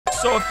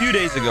So a few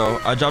days ago,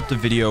 I dropped a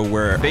video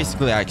where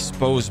basically I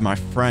exposed my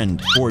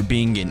friend for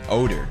being an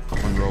Oder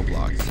on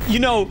Roblox. You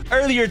know,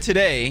 earlier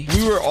today,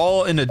 we were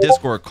all in a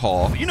Discord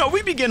call. You know,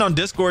 we begin on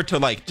Discord to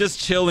like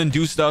just chill and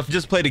do stuff,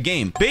 just play the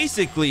game.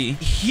 Basically,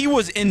 he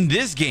was in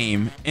this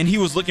game and he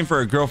was looking for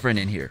a girlfriend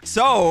in here.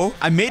 So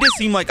I made it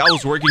seem like I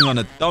was working on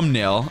a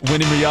thumbnail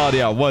when in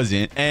reality I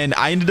wasn't. And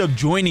I ended up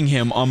joining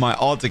him on my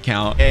alt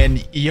account.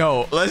 And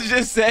yo, let's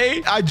just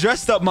say I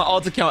dressed up my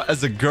alt account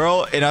as a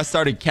girl and I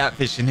started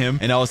catfishing him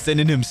and I was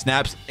sending him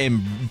snaps.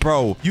 And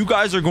bro, you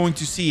guys are going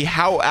to see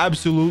how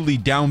absolutely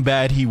down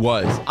bad he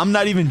was. I'm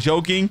not even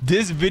joking.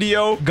 This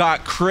video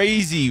got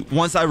crazy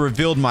once I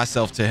revealed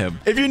myself to him.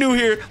 If you're new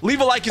here,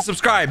 leave a like and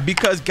subscribe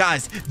because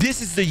guys,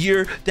 this is the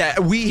year that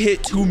we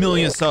hit 2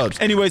 million subs.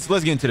 Anyways,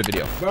 let's get into the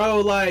video.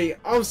 Bro, like,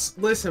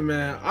 listen,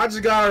 man. I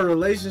just got a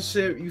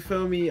relationship. You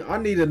feel me? I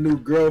need a new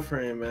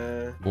girlfriend,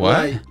 man.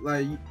 What?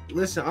 Like,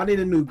 listen, I need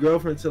a new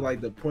girlfriend to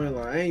like the point.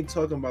 Like, I ain't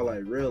talking about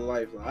like real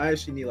life. Like, I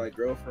actually need like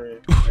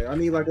girlfriend. Like, I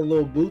need like a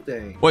little boo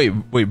thing. Wait,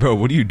 bro,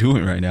 what are you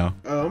doing right now?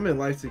 I'm in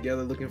life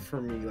together, looking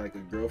for me like a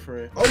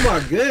girlfriend. Oh my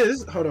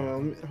goodness! Hold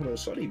on,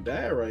 shorty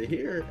bad right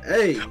here.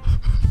 Hey.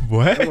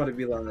 What? I might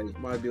be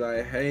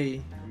like,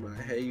 hey.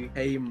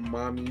 Hey,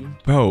 mommy.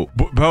 Bro.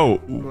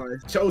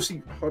 Like,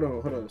 Chelsea, hold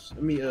on.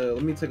 Let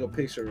me take a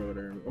picture of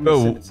her. I'm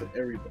gonna send it to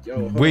everybody.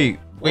 Yo, wait.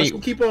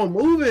 Keep on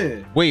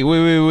moving. Wait,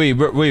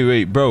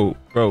 bro.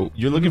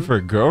 You're looking for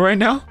a girl right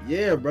now?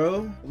 Yeah,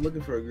 bro. I'm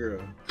looking for a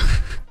girl.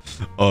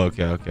 Oh,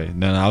 okay.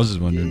 No, I was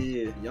just wondering.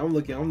 Yeah. I'm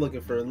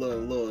looking for a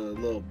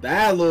little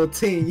bad little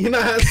teen. You know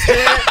what I'm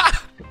saying?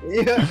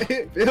 Yeah,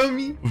 feel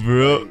me?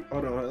 Bro. Wait,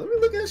 hold on, let me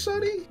look at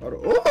Shawty. Hold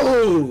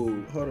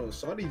on.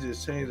 Shawty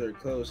just changed her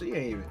clothes. She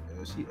ain't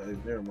even.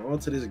 Never mind. On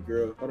to this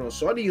girl. Hold on,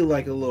 Shawty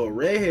like a little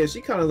redhead.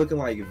 She kind of looking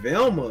like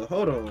Velma.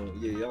 Hold on.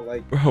 Yeah, y'all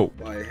like. Bro.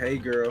 Like, hey,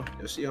 girl.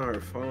 Yo, she on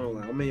her phone.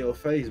 Like, I'm in your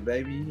face,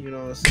 baby. You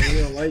know what I'm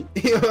saying?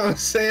 You know what I'm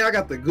saying? I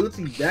got the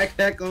Gucci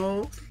backpack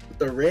on.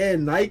 The red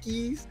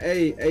Nikes.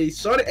 Hey,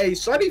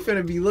 Shawty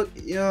finna be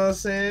looking, you know what I'm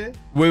saying?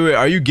 Wait,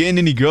 are you getting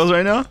any girls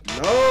right now?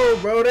 No,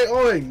 bro, they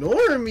all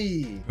ignoring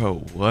me. Bro,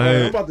 what?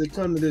 I'm about to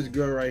come to this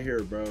girl right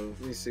here, bro.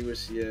 Let me see where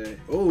she at.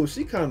 Oh,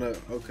 she kind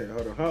of, okay,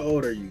 hold on. How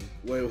old are you?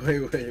 Wait.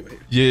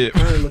 Yeah.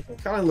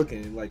 Kind of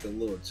looking like a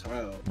little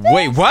child.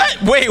 Wait,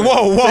 what? Wait,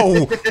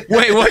 whoa.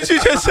 Wait, what'd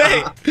you just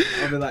say?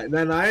 I'll be like,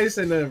 no, I ain't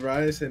saying nothing, bro.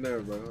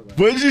 Like,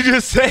 what'd you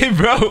just say,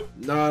 bro?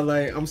 Nah,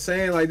 like, I'm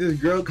saying, like, this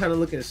girl kind of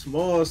looking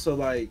small, so,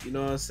 like, you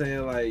know what I'm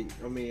saying? Like,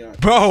 I mean...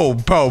 Bro,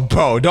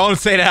 don't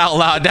say that out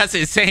loud. That's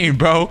insane,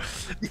 bro.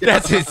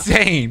 That's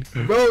insane.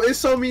 Bro, it's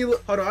so me...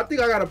 Hold on, I think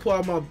I gotta pull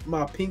out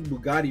my pink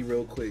Bugatti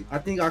real quick. I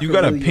think I You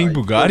got really, a pink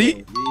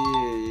Bugatti?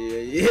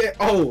 Yeah.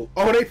 Oh,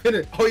 they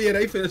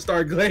finna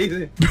start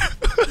glazing.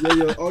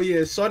 Yo. Oh,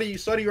 yeah, shorty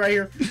right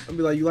here. I'll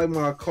be like, you like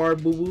my car,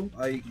 boo-boo?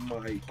 Like,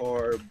 my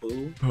car,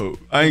 boo? Bro,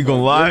 I ain't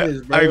gonna lie.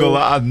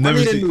 I've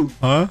never seen...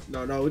 Huh?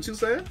 No, what you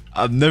saying?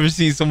 I've never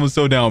seen someone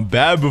so down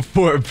bad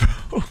before,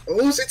 bro.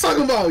 Oh, she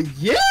talking about,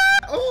 yeah?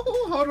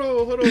 Oh,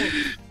 hold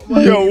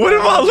on. Yo, what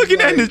am I looking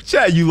at in the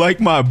chat? You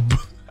like my...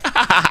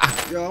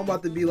 Yo, I'm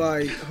about to be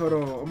like, hold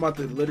on. I'm about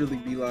to literally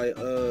be like,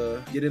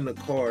 get in the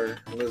car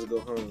and let's go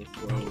home.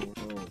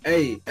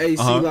 Hey,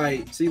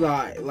 see,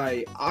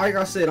 like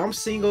I said, I'm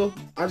single.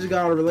 I just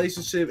got a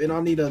relationship and I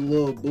need a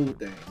little boo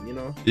thing, you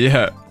know?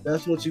 Yeah.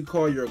 That's what you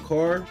call your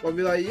car? I'll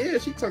be like, yeah,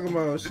 she talking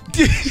about,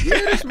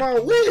 yeah, it's my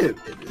whip.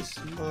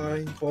 It's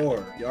my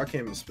car. Yo, I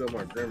can't even spell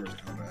my grammar.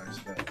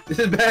 This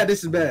is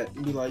bad.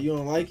 You be like, you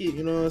don't like it?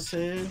 You know what I'm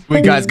saying?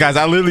 Wait, guys,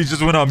 I literally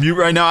just went on mute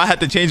right now. I had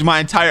to change my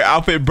entire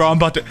outfit, bro. I'm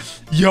about to...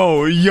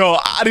 Yo,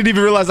 I didn't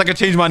even realize I could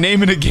change my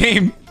name in the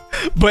game.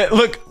 But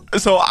look,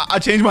 so I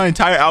changed my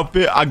entire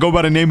outfit. I go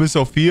by the name of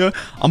Sophia.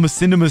 I'm gonna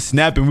send him a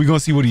snap and we're gonna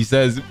see what he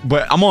says.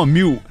 But I'm on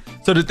mute.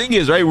 So the thing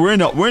is, right, we're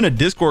in a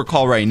Discord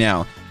call right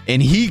now.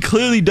 And he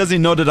clearly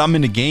doesn't know that I'm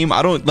in the game.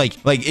 I don't like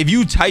if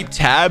you type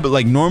tab,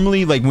 like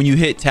normally, like when you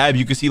hit tab,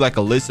 you can see like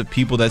a list of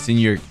people that's in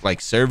your like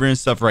server and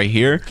stuff right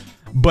here.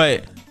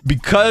 But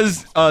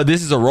because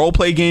this is a role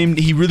play game,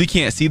 he really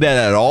can't see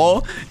that at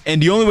all. And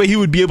the only way he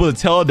would be able to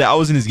tell that I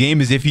was in his game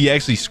is if he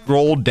actually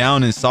scrolled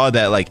down and saw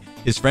that like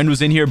his friend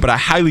was in here. But I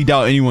highly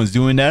doubt anyone's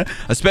doing that,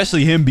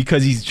 especially him,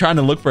 because he's trying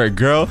to look for a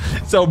girl.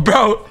 So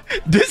bro,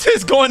 this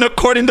is going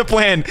according to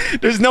plan.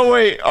 There's no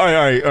way. All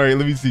right,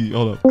 let me see.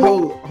 Hold up.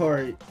 Oh, all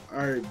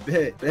right,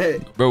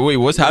 bet. Bro, wait,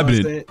 what's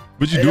happening?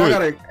 What you doing?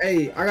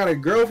 I got a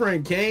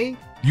girlfriend, Kane.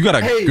 You got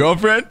a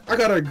girlfriend? I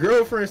got a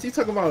girlfriend. She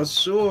talking about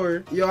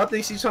sure. Yo, I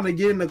think she's trying to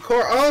get in the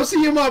car. Oh,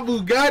 she in my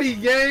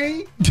Bugatti,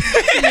 gang.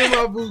 She in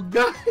my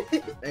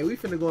Bugatti. Hey, we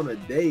finna go on a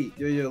date.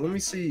 Yo, let me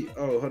see.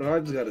 Oh, hold on. I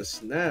just got a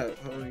snap.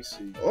 Let me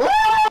see.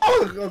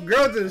 Oh, a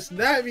girl just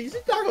snapped me. She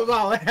talking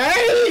about,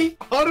 hey.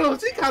 Hold on.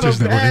 She kind of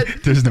bad.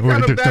 There's no way.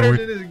 Kind of better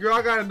than this girl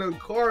I got in the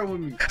car with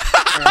me.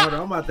 All right, hold on.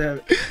 I'm about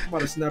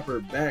to snap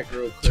her back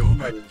real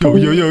quick.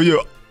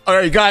 Yo. All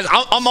right, guys,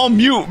 I'm on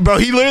mute, bro.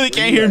 He literally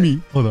can't hear me.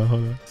 Hold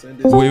on.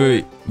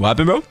 Wait. What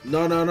happened, bro?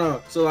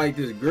 No. So like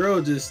this girl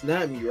just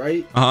snapped me,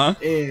 right? Uh-huh.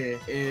 And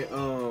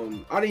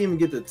I didn't even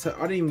get the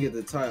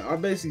type. I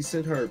basically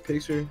sent her a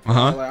picture.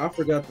 Uh-huh. Like I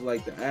forgot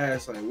to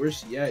ask like where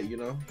she at, you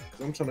know?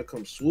 Cause I'm trying to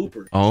come swoop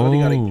her. Oh. So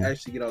I gotta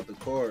actually get out the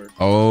car.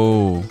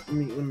 Oh. Let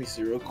me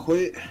see real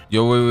quick.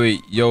 Yo, wait.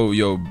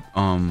 Yo.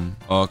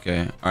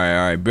 Okay. All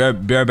right. Be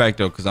right back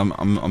though, cause I'm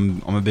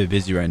a bit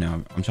busy right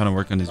now. I'm trying to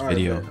work on this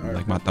video,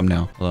 like my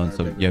thumbnail. Hold on.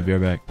 So yeah, be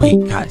right back.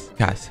 Wait, guys.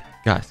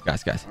 All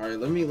right,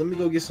 let me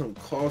go get some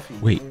coffee.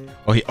 Wait.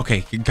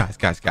 Okay,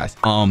 guys.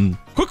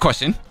 Quick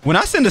question. When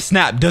I send a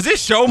snap, does it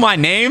show my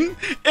name?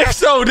 If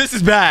so, this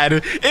is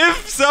bad.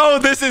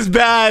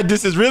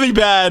 This is really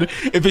bad.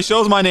 If it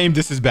shows my name,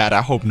 this is bad.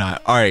 I hope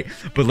not. All right,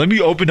 but let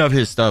me open up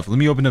his stuff. Let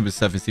me open up his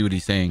stuff and see what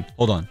he's saying.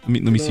 Hold on.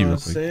 Let me see real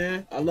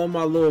quick. I love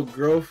my little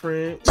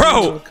girlfriend.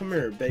 Bro, come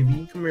here,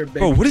 baby.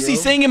 Bro, what is he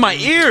saying in my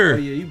ear? Oh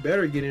yeah, you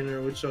better get in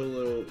there with your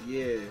little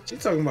She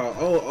talking about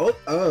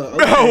okay.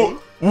 Bro.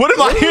 What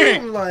am I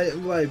hearing?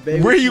 I'm like,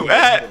 baby. Where you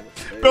at?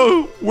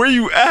 Bro, where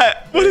you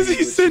at? What is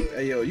he saying?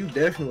 Hey, yo, you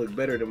definitely look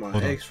better than my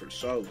ex for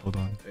sure. Hold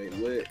on. Hey,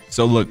 what?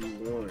 So look,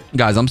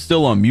 guys, I'm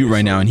still on mute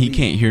right now and he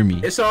can't hear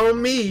me. It's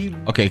on me.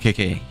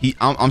 Okay.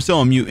 I'm still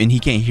on mute and he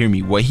can't hear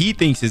me. What he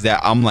thinks is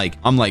that I'm like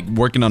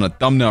working on a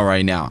thumbnail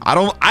right now.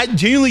 I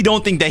genuinely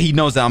don't think that he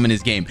knows that I'm in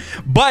his game.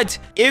 But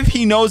if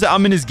he knows that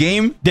I'm in his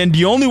game, then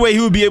the only way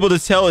he would be able to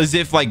tell is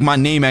if like my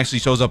name actually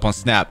shows up on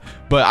Snap.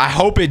 But I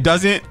hope it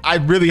doesn't. I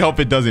really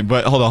hope it doesn't.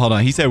 But hold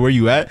on. He said, where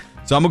you at?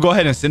 So I'm gonna go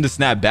ahead and send a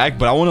snap back,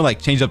 but I want to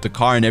like change up the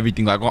car and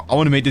everything. Like I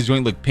want to make this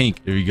joint look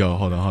pink. Here we go.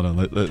 Hold on.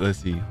 Let's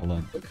see. Hold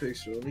on. A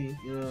picture of me.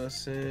 You know what I'm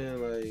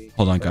saying? Like.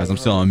 Hold on, guys. I'm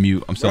still on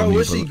mute. Bro,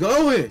 where's she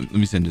going? Let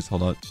me send this.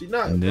 Hold on. She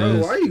not. Bro,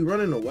 why are you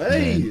running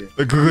away?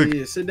 Look.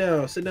 Yeah, sit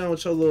down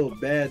with your little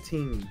bad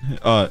team.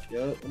 Yep,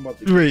 I'm about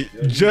to. Wait,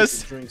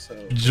 just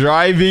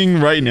driving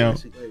right now.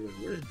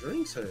 Where's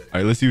drinks at? All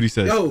right, let's see what he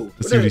says.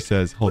 Let's see what he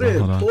says. Hold on.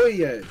 Hold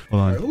on.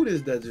 Right, who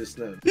is that just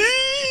now?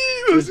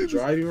 Just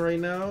driving right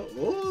now.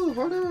 Oh,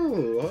 hold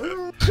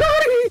on.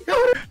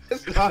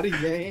 That's naughty,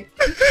 gang.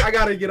 I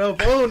gotta get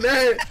up on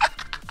that.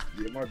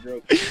 Yeah, my girl.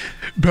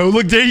 Bro,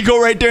 look, there you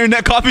go right there in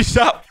that coffee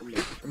shop.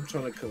 I'm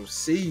trying to come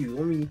see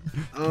you.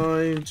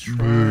 I'm trying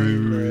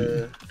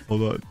to.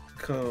 Hold on.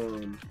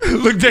 Come.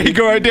 Look, there you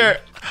go right there.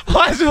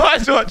 Watch.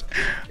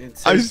 And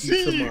take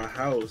you to my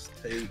house.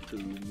 Take to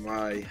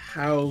my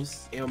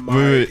house in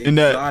my exotic in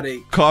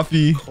that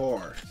coffee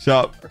car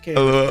shop. I can't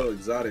spell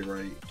exotic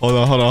right. Hold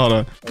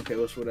on. Okay,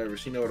 whatever.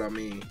 She know what I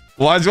mean.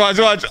 Watch.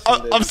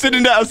 I'm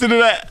sitting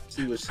that.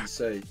 See what she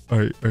say. All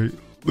right.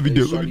 Let me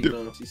do. Let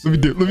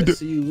me do.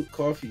 See you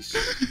coffee.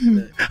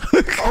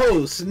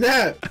 Oh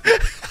snap.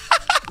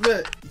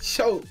 Man,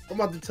 I'm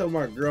about to tell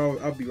my girl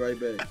I'll be right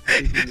back.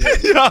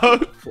 Yo.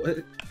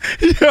 What?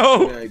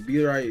 Yo. Man,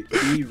 be right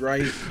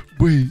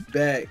Wait.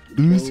 back. Let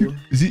me see.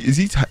 Is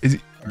he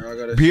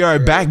Right, be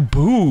right back,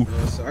 boo.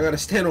 So I gotta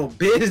stand on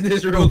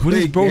business real quick. What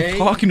is bro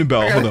talking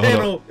about? Hold on. You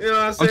know what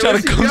I'm saying? I'm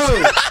trying to come.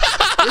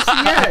 Where's she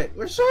at?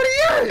 Where's Shorty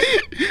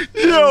at?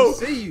 Yo.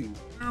 See you.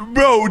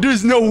 Bro,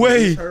 there's no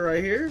way. Is her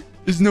right here?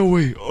 There's no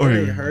way. Oh,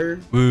 ain't her.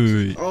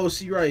 Wait. Oh,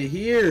 she right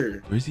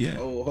here. Where's he at?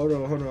 Oh, hold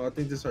on. I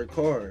think this is her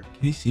car.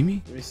 Can he see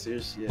me? Let me see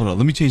where she at. Hold on.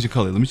 Let me change the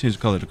color. Of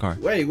the car.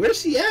 Wait,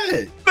 where's she at?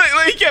 Wait,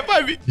 he can't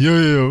find me.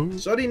 Yo.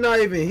 Shorty not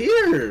even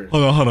here.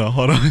 Hold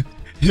on.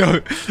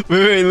 Yo,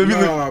 wait. Let me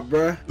look. Nah,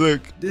 bruh.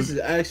 Look. This is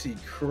actually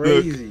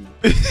crazy.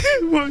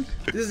 What?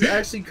 This is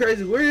actually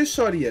crazy. Where is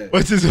Shorty at?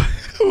 What's this?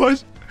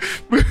 What?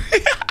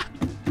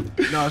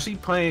 No, she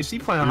playing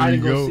hide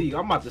and go seek.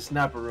 I'm about to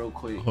snap her real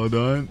quick. Hold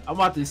on. I'm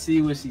about to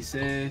see what she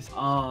says.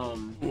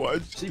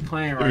 What? She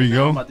playing right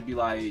now. I'm about to be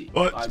like,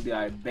 what? I'd be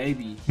like,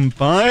 baby.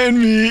 Find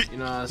me. You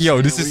know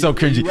yo, this is so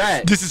cringy.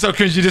 This is so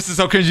cringy.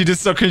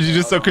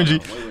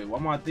 Wait, why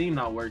my theme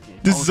not working?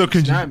 This is so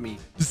cringy.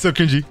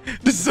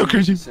 This is so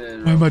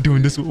cringy. Why am I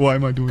doing this?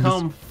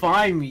 Come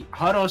find me.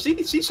 Hold on.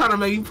 She's trying to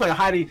make you play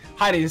hide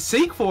and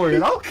seek for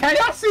it. Okay,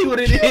 I see what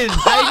it is,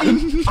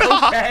 baby.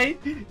 Okay.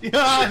 You know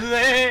what I'm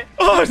saying?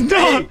 Oh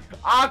no. Hey,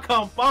 I'll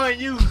come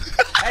find you.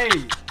 Hey,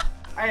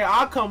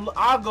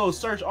 I'll go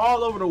search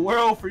all over the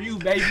world for you,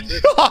 baby.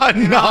 Oh,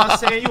 you know what I'm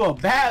saying? You a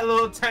bad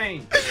little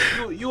team.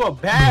 You a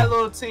bad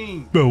little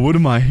team. Bro, what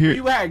am I here?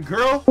 You had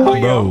girl? Oh,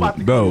 yeah, I'm about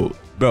to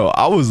Bro,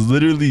 I was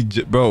literally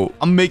bro,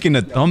 I'm making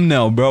a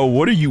thumbnail, bro.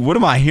 What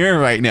am I hearing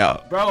right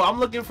now? Bro, I'm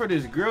looking for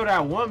this girl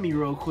that want me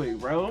real quick,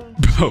 bro.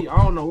 I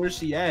don't know where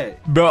she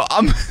at. Bro,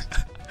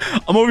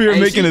 I'm over here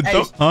making a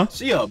huh?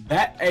 She a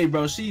bad. Hey,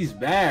 bro, she's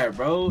bad,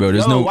 bro. Bro,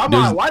 there's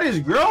why this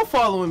girl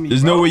following me?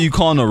 There's no way you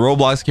calling a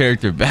Roblox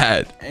character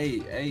bad.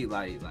 Hey,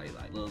 like,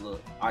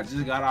 look. I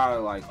just got out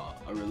of like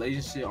a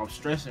relationship. I'm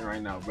stressing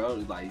right now, bro.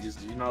 Like, just.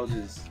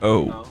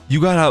 Oh, you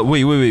got out.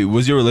 Wait.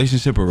 Was your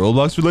relationship a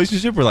Roblox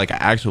relationship or like an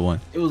actual one?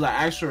 It was an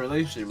actual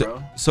relationship,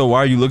 bro. So why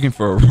are you looking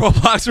for a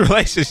Roblox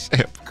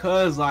relationship?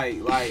 Cause like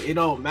it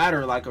don't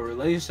matter. Like a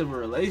relationship,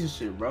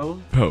 bro.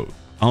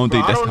 I don't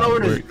think I that's don't know how where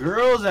it this works.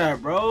 girl's at,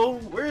 bro.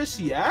 Where is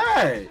she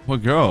at?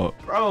 What girl?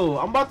 Bro,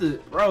 I'm about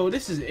to, bro,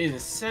 this is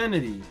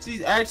insanity.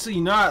 She's actually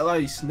not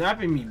like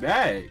snapping me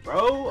back,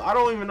 bro. I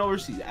don't even know where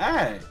she's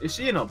at. Is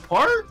she in a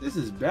park? This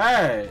is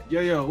bad.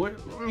 Yo,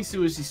 let me see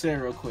what she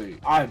said real quick.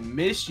 I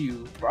miss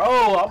you,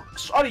 bro. I'm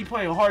shawty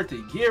playing hard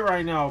to get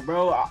right now,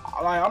 bro.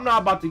 I'm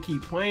not about to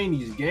keep playing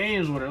these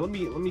games with her. Let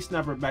me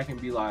snap her back and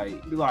be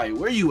like,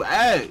 where you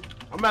at?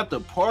 I'm at the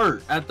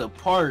park,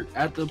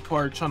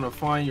 trying to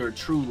find your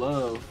true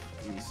love.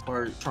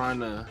 Park trying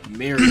to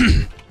marry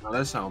you. Now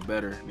that sounds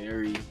better.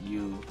 Marry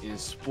you and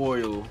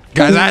spoil.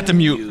 Guys, I had to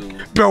mute.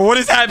 You. Bro, what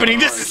is happening?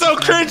 This is so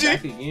cringy.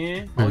 Back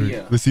again? Oh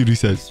yeah. Let's see what he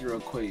says. Let's see real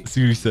quick. Let's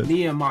see what he says.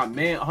 Me and my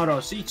man. Hold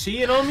on. She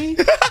cheated on me?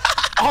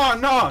 Oh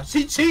no,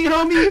 she cheated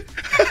on me.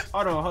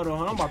 Hold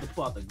on. I'm about to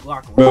pull out the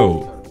Glock.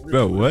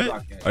 Bro,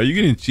 what? Are you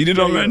getting cheated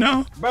on right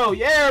now? Bro,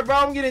 yeah, bro,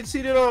 I'm getting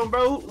cheated on,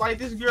 bro. Like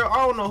this girl,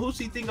 I don't know who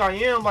she think I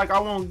am. Like I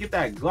won't get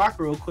that Glock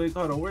real quick.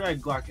 Hold on, where that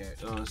Glock at?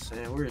 You know what I'm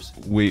saying? Where is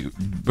it?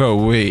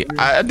 Wait.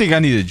 I think I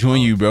need to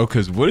join you, bro.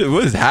 Cause what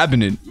is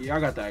happening? Yeah, I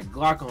got that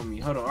Glock on me.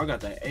 Hold on, I got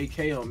that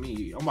AK on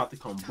me. I'm about to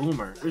come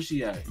boomer. Where's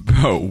she at?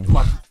 Bro.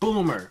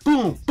 Boomer.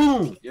 Boom.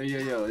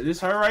 Yo. Is this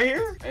her right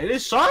here? Hey,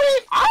 this Shawty?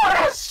 Oh,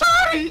 that's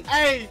Shawty.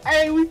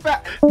 Hey, we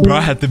fat. Bro,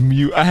 I had to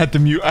mute.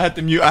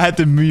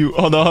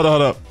 Hold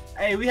on.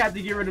 Hey, we had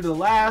to get rid of the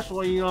last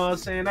one, you know what I'm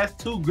saying? That's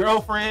 2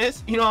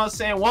 girlfriends, you know what I'm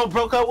saying? One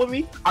broke up with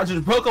me. I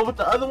just broke up with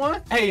the other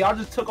one. Hey, I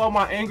just took all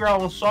my anger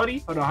out on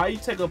Shawty. Hold on, how you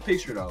take a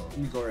picture though? Let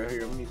me go right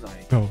here. Let me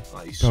like, bro.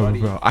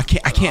 Shawty. I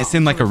can't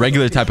send like a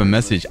regular type of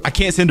message. I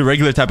can't send a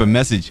regular type of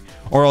message,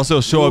 or else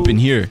it'll show up in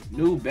here.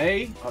 New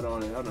bae. Hold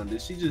on.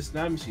 Did she just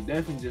snap me? She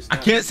definitely just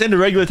snapped I can't send a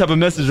regular type of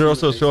message, or else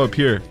it'll show up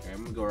here. Okay,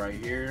 I'm gonna go right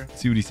here.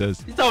 See what he says.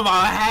 He's talking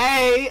about,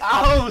 hey,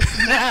 oh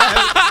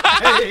snap.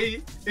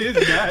 Hey,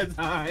 it's that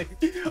time.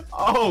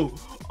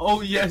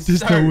 Oh yes,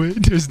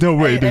 There's no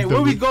way. Hey,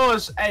 where we going?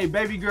 Hey,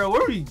 baby girl,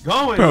 where we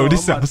going? Bro,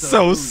 this sounds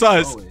so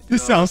sus.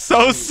 This sounds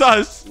so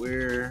sus.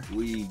 Where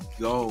we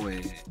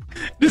going?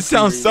 This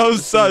sounds so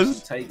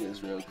sus. Take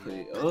us real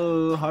quick.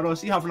 Oh, hold on.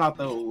 She hopping out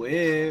the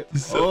whip.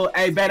 Oh,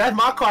 hey, babe, that's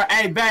my car.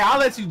 Hey, babe, I'll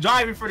let you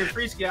drive it for the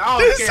free skin. I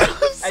don't care.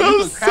 Hey, you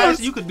can crash.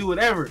 You can do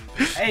whatever.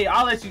 Hey,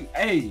 I'll let you.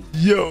 Hey,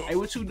 yo. Hey,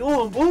 what you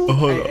doing, boo?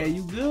 Hey,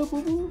 you good,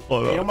 boo boo?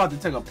 Hey, I'm about to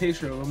take a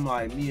picture of him,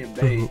 like me and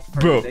babe.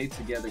 First date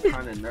together,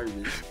 kind of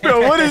nervous.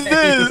 Bro, what is this?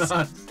 You know what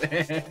I'm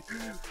saying?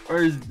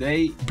 First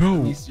date.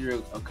 Bro.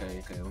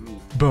 Okay, let me.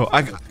 Bro,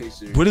 I got.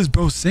 What is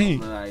bro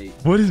saying? Like,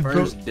 what is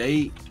first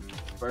date?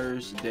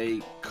 First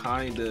date,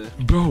 kinda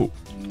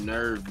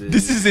nervous.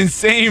 This is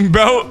insane,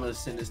 bro. I'm gonna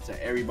send this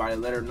to everybody.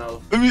 Let her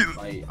know.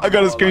 Like, I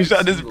gotta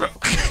screenshot this, bro.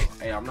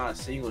 Hey, I'm not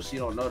single. She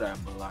don't know that,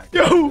 but like,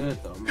 yo,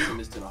 good though. I'm gonna send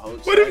this to the whole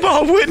what am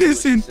I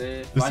witnessing?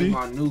 Like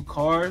my new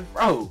car,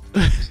 bro.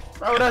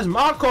 Bro, that's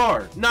my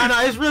car. Nah,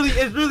 it's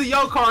really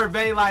your car,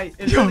 babe. Like,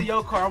 it's really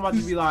your car. I'm about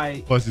to be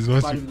like, watch this.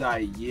 About to be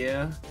like,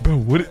 yeah. Bro,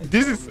 what?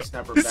 This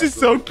is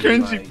so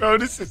cringy, like, bro.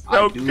 This is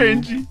so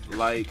cringy.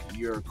 Like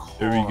your car.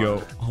 There we go.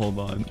 Hold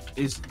on.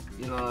 It's,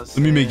 you know what I'm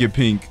saying? Let me make it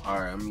pink.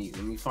 All right, let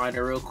me find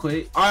it real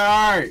quick. All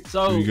right.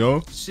 So there we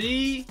go.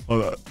 She.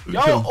 Hold on.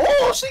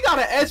 Yo, she got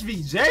an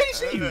SVJ.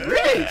 She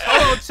rich.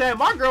 Hold on, chat.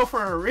 My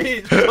girlfriend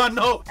rich. I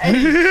know. Hey,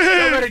 you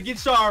better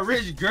get y'all a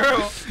rich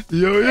girl.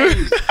 Yo.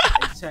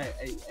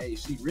 Hey,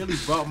 she really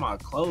brought my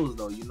clothes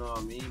though. You know what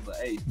I mean? But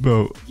hey,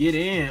 bro, get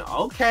in.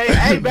 Okay.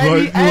 Hey,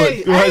 baby.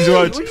 Hey, where you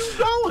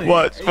going?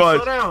 Watch.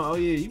 Slow down. Oh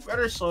yeah, you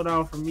better slow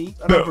down for me.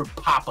 For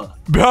Papa.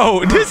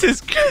 Bro, this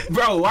is.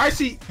 Bro, why is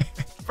she?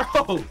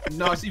 Bro,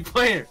 no, she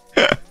playing.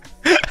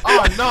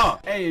 Oh no!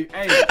 Hey, you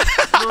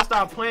don't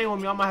stop playing with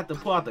me. I'm gonna have to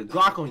pull out the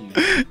Glock on you.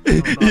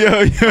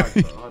 Yo.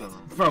 Hold on.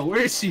 Bro, what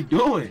is she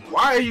doing?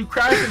 Why are you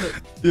crashing it?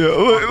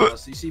 Yo,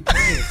 see, she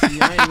playing.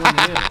 See, I ain't one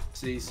of them.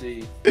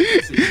 See.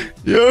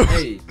 Yo.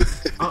 Hey,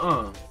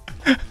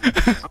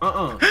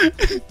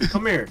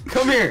 Come here.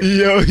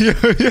 Yo.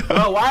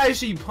 Bro, why is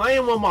she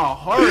playing with my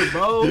heart,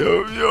 bro?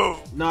 Yo.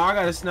 No, I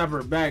gotta snap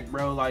her back,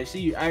 bro. Like,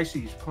 she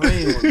actually is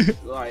playing with me.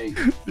 Like,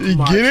 you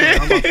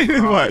get it?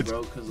 I'm about to cry,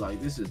 bro, cause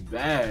like this is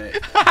bad.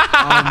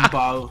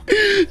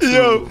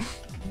 Yo.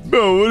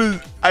 Bro, what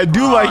is? I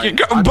do like it,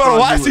 bro.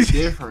 Why is he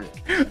different?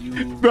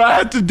 Bro, I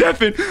have to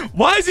deafen.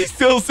 Why is he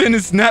still sending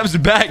snaps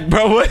back,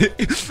 bro? What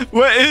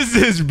is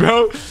this,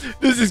 bro?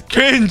 This is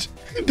cringe.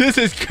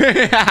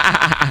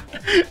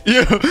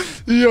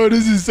 Yo,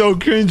 this is so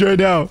cringe right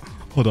now.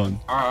 Hold on.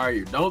 All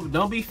right,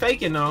 don't be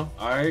faking though.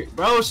 All right,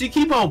 bro. She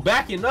keep on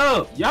backing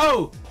up.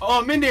 Yo,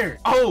 I'm in there.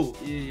 Oh,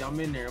 yeah, I'm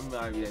in there. I'm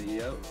like,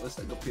 yeah. Let's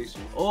take a picture.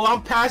 Oh,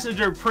 I'm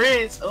passenger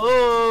prince.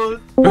 Oh,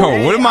 bro,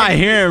 hey, what am I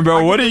hearing,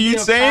 bro? What are you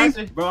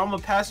saying? Bro, I'm a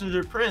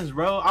passenger prince,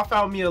 bro. I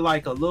found me a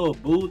little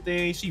boo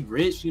thing. She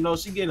rich, you know.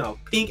 She getting a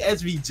pink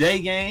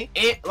SVJ game,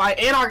 and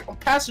I'm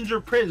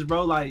passenger prince,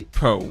 bro. Like,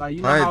 bro, like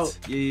you know how?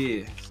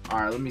 Yeah. All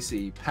right, let me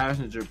see.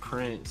 Passenger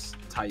prince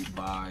type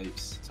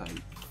vibes type.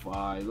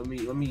 fine. Let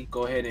me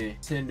go ahead and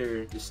send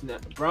her the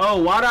snap. Bro,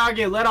 why did I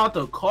get let out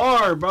the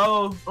car,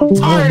 bro? I'm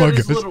tired of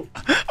this little.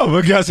 Oh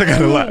my gosh, I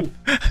gotta laugh.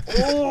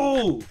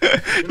 Oh,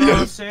 you know what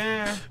I'm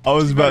saying? I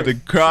was about to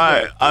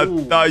cry. I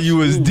thought you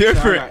was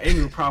different. I got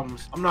anger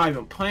problems. I'm not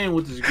even playing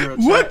with this girl.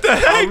 What the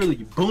heck? I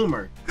really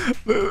boomer. All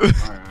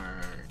right.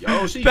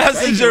 Yo, she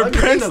passenger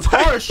prince.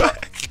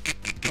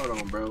 Hold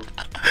on, bro.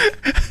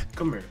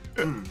 Come here.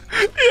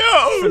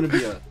 Yo,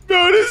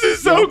 bro, this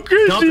is so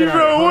cringy,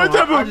 bro. What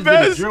type of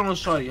best? Hold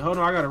on,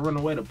 I gotta run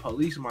away. The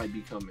police might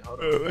be coming. Hold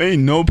on.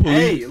 Ain't no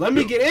police. Hey, let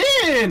me get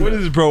in. What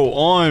is bro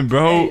on,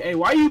 bro? Hey,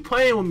 why you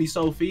playing with me,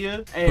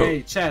 Sophia?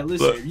 Hey, Chad,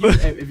 listen.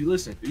 If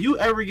you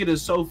ever get a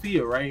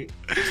Sophia, right?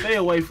 Stay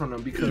away from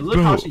them because look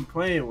how she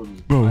playing with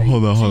me. Bro, like,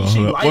 hold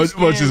on.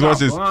 Watch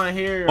this. Blonde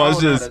hair. Watch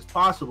this. That's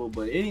possible,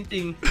 but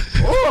anything.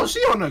 Oh, she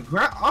on the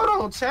ground.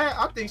 Hold on, Chad.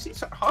 I think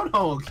she's. Hold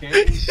on,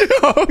 okay.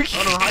 Hold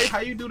on. How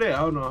you do that?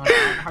 Hold on.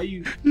 How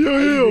you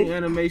do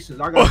animations?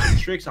 I got some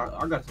tricks.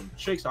 I got some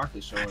tricks I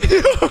can show you.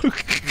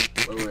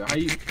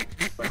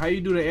 Wait, how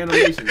you do the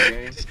animation,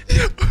 gang?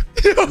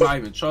 I'm not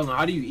even trolling.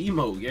 How do you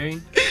emote,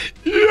 gang?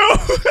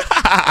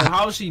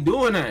 How is she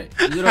doing that?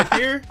 Is it up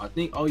here? I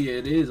think. Oh yeah,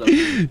 it is up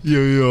here.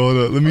 Yo, hold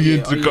up. Let me get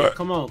into the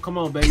car. Come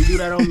on, baby. Do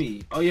that on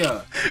me. Oh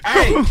yeah.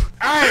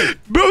 Hey.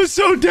 Bro,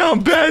 so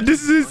down bad.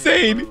 This is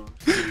insane.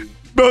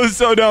 Bro,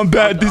 so down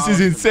bad. This is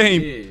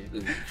insane.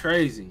 This is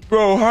crazy.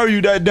 Bro, how are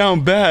you that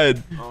down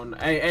bad?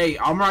 Hey,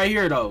 I'm right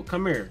here though.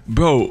 Come here.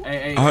 Bro.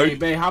 Hey,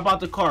 babe. How about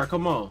the car?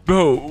 Come on.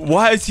 Bro,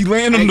 why is he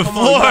laying on the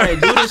floor? On, do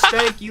the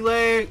stanky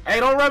leg. Hey,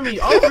 don't run me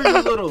over,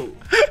 you little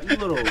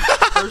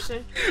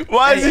person.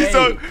 Why is he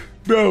so...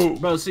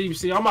 Bro,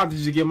 see, I'm about to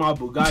just get my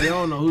Bugatti. I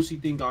don't know who she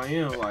think I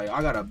am. Like,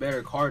 I got a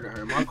better car than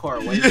her. My car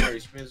way more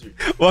expensive.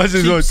 Watch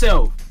this. Cheap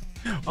self.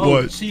 Oh,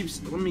 what? Cheap.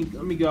 Let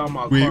me get out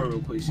my car real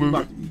quick.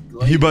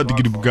 He about to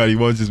get a Bugatti.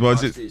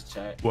 Watch this.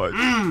 Chat. Watch.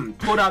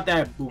 Put out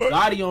that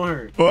Bugatti on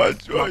her.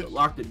 Watch.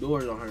 Lock the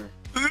doors on her.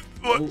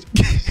 Watch.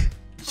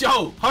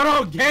 Yo, hold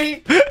on,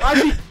 gang.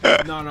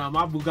 No,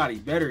 my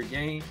Bugatti better,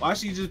 gang. Why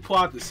she just pull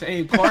out the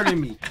same car than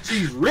me?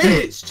 She's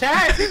rich,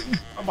 chat.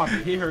 I'm about to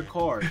hit her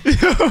car.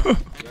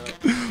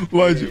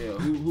 Watch.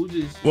 Who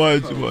just?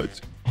 Watch.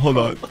 Hold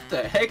on. What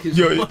the heck is?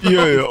 Yo.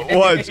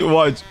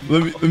 Watch.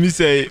 Let me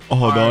say.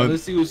 Hold on.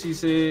 Let's see what she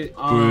said.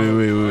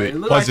 Wait. It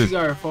looks like she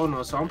got her phone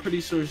on, so I'm pretty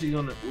sure she's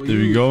gonna. There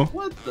we go.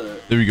 What the?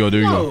 There we go.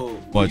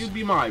 Watch. Will you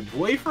be my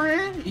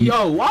boyfriend?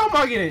 Yo, why am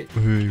I getting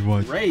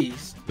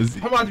raised?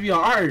 I'm about to be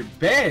on our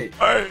bed.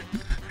 Alright.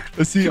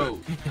 Let's see. Yo,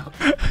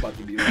 I'm about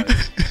to be like,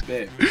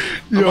 bet.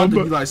 I'm about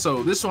to be like,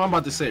 so this is what I'm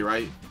about to say,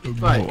 right?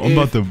 Like, I'm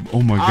about to,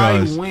 oh my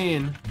gosh. I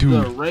win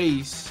the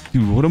race.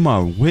 Dude, what am I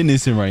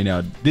witnessing right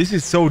now? This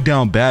is so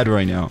down bad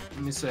right now.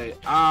 Let me say,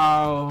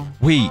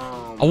 wait,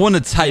 I want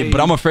to type,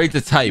 but I'm afraid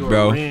to type,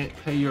 bro.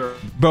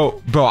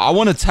 Bro, I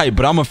want to type,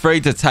 but I'm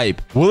afraid to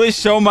type. Will it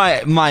show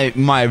my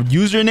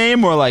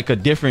username or like a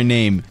different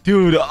name?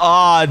 Dude,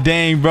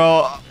 dang,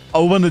 bro. I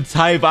want to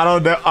type. I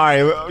don't know. All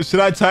right, should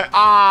I type?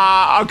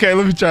 Okay.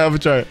 Let me try.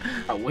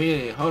 I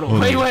win. Hold on.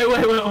 Wait.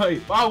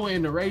 If I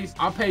win the race,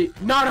 I'll pay.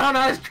 No,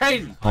 that's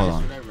crazy. Hold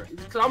on.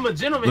 Because I'm a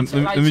gentleman.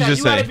 Let me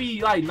just say. You gotta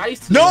be like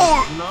nice to me, you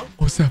know?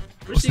 What's that?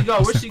 Where she go?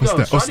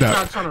 Shawty's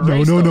not trying to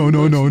race. No.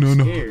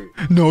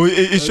 No,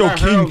 it show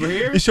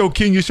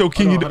king. It show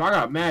king. But I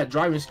got mad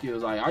driving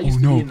skills. Like I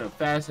used to be in the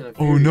Fast and the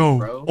Furious,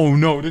 bro. Oh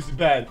no, this is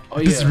bad.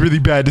 This is really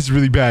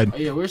bad. Oh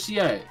yeah, where's she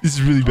at? This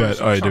is really bad.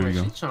 All right, there we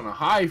go. She's trying to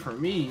hide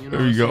from me. You know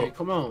there we go.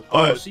 Come on.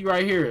 She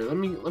right here. Let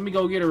me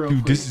go get her real quick.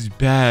 Dude, this is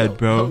bad,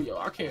 bro. Yo,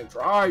 I can't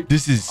drive.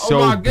 This is so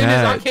bad. Oh my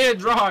goodness, I can't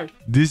drive.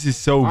 This is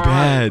so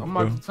bad, I'm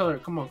about to tell her.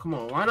 Come on.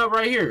 Line up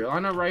right here. All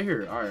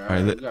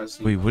right.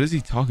 Wait, what is he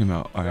talking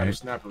about? All right.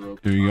 Snap her real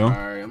quick. There you go. All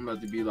right, I'm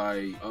about to be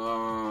like,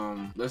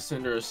 let's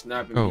send her a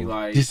snap and be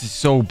like, this is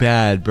so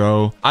bad,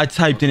 bro. I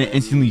typed and it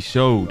instantly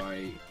showed.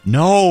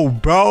 No,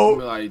 bro.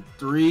 Like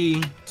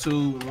 3,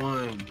 2,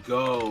 1,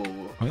 go.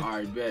 All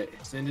right, bet.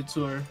 Send it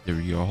to her. There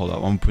we go. Hold up.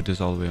 I'm gonna put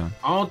this all the way on.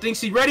 I don't think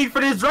she's ready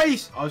for this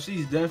race. Oh,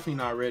 she's definitely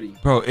not ready.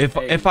 Bro,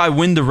 if I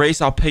win the race,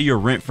 I'll pay your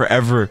rent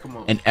forever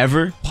and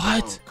ever.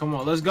 What? Come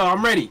on, let's go.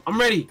 I'm ready.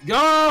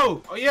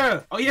 Go. Oh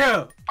yeah.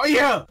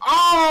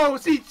 Oh,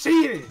 she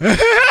cheated. We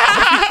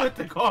put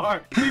the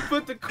car.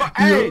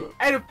 Hey,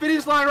 the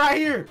finish line right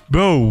here.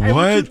 Bro, hey,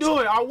 what you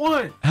doing? I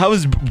won. How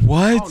is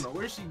what? I don't know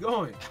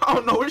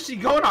where she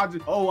going. I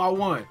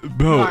won.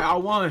 Bro, I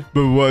won.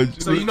 But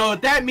what? So you know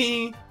what that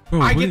means?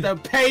 Bro, I get to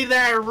pay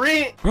that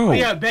rent. Bro. Oh,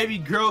 yeah, baby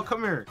girl,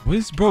 come here. What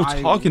is bro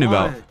talking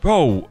about?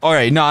 Bro, all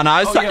right,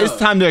 it's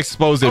time to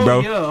expose it,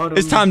 bro.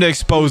 It's time to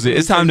expose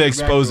it.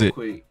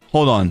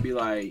 Hold on. Be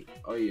like,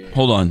 oh yeah.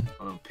 Hold on.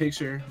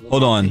 Picture.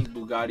 Hold on.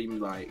 Bugatti, be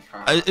like,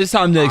 it's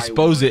time to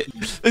expose it.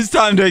 It's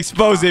time to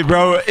expose it,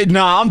 bro.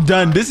 Nah, I'm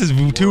done. This is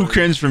too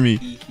cringe for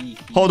me.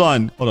 Hold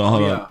on.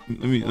 Yeah. Let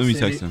me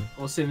text him.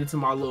 I'll send it to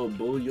my little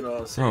boo. You know what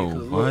I'm saying?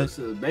 Bro, what?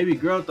 Look, baby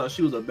girl thought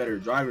she was a better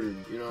driver than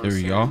me. You know what I'm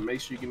saying? There we go.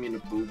 Make sure you give me the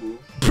boo boo.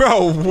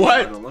 Bro,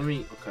 what? Hold on,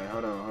 okay,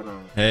 hold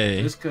on.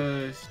 Hey. Just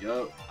cause,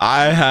 yup.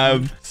 I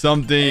have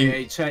something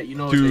Hey, chat, you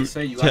know what to they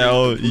say. You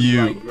tell gotta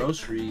you. like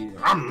groceries.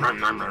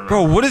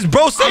 Bro, what is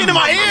bro saying in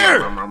my ear?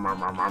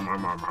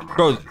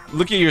 Bro,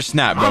 look at your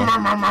snap, bro.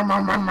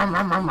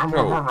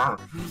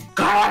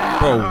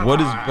 Bro, what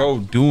is bro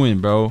doing,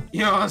 bro?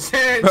 You know what I'm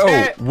saying? Bro,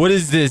 chat? what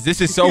is this?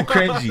 This is so You know what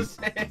I'm cringy.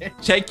 saying?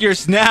 Check your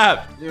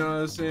snap. You know what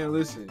I'm saying?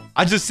 Listen.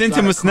 I just sent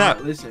him a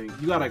snap. Listen,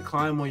 you gotta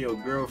climb on your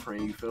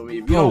girlfriend, you feel me? If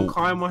you Bro. don't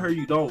climb on her,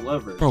 you don't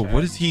love her. Bro, chat.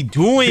 what is he You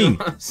doing? know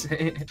what I'm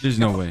saying? There's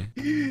no way.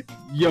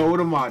 Yo, what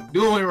am I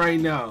doing right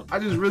now? I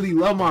just really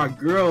love my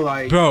girl.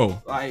 Like,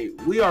 Bro, like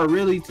we are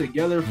really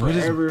together what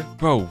is forever.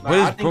 bro? Like, What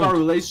is I think our bro?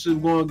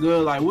 relationship going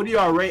good. Like, what do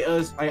y'all rate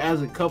us like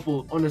as a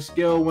couple on a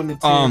scale of 1 to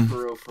 10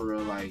 for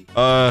real?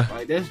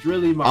 Like that's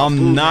really my. I'm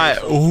boo, not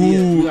Sophia.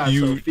 who We got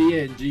you.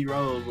 Sophia and G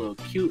Rose, little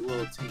cute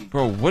little team.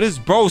 Bro, what is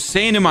bro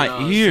saying in my You know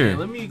what I'm ear? saying?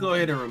 Let me go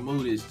ahead and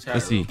remove this chat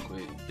Let's real see.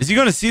 quick. Is he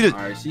gonna see the?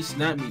 All right, she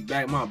snapped me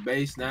back. My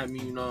bae snapped me.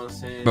 You know what I'm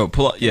saying? Bro,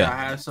 pull up. I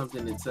Yeah. have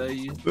something to tell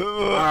you.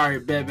 All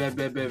right, bet.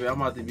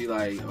 I'm about to be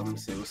like, I'm gonna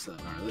say what's up.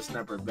 All right, let's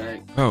snap her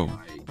back. Bro,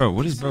 Like, bro,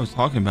 what is bro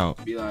talking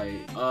about? be like,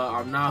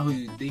 I'm not who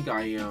you think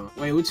I am.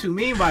 Wait, what you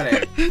mean by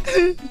that?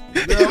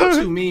 Girl,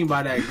 what you mean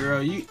by that,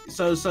 girl? You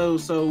so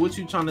what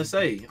you trying to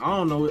say? I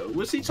don't know.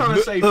 What's he trying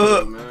to say for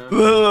you, man?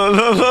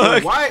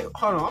 Look. Why?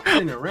 Hold on, I'm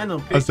sending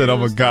random I said I'm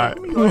a pictures. guy.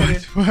 Let me go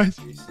ahead What? and-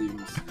 let me see.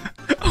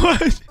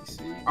 What?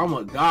 I'm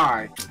a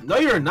guy. No,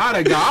 you're not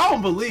a guy. I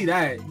don't believe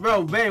that,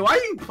 bro. Babe, why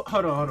you?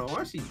 Hold on.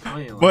 Why is she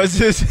playing? Like, What's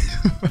this?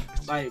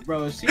 like,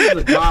 bro, if she was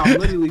a guy, I'm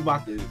literally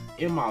about to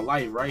end my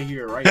life right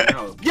here, right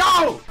now.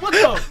 Yo, what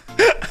the?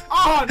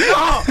 Oh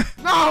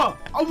no!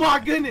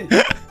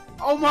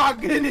 Oh my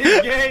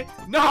goodness, gang.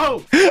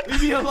 No,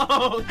 leave me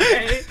alone,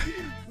 gang.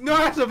 No,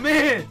 that's a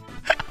man.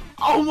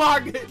 Oh my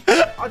goodness!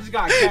 I just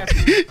got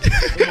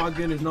catfished. Oh my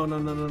goodness! No!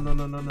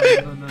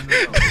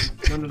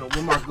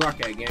 Where my Glock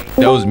at, gang?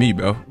 That was me,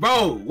 bro.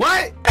 Bro,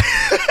 what?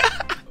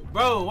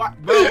 Bro,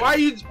 why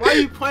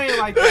you playing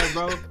like that,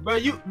 bro?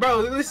 Bro,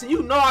 listen,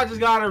 you know I just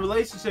got a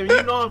relationship.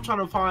 You know I'm trying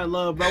to find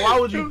love, bro. Why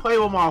would you play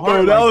with my heart?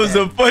 Bro, that like was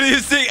the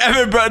funniest thing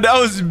ever, bro. That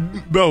was,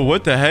 bro.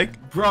 What the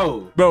heck,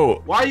 bro?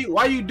 Why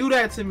you do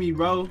that to me,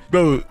 bro?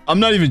 Bro,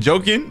 I'm not even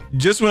joking.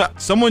 Just when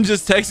someone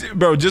just texted,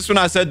 bro. Just when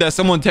I said that,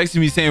 someone texted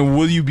me saying,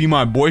 "Will you be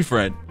my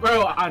boyfriend?"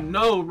 Bro, I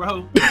know,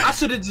 bro. I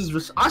should have just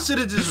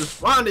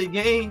responded,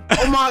 gang.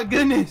 Oh my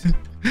goodness.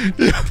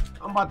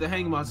 I'm about to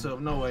hang myself.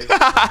 No way.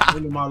 I'm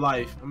ending my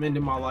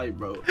life,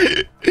 bro.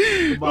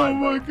 Goodbye, Oh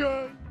my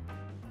bro. god.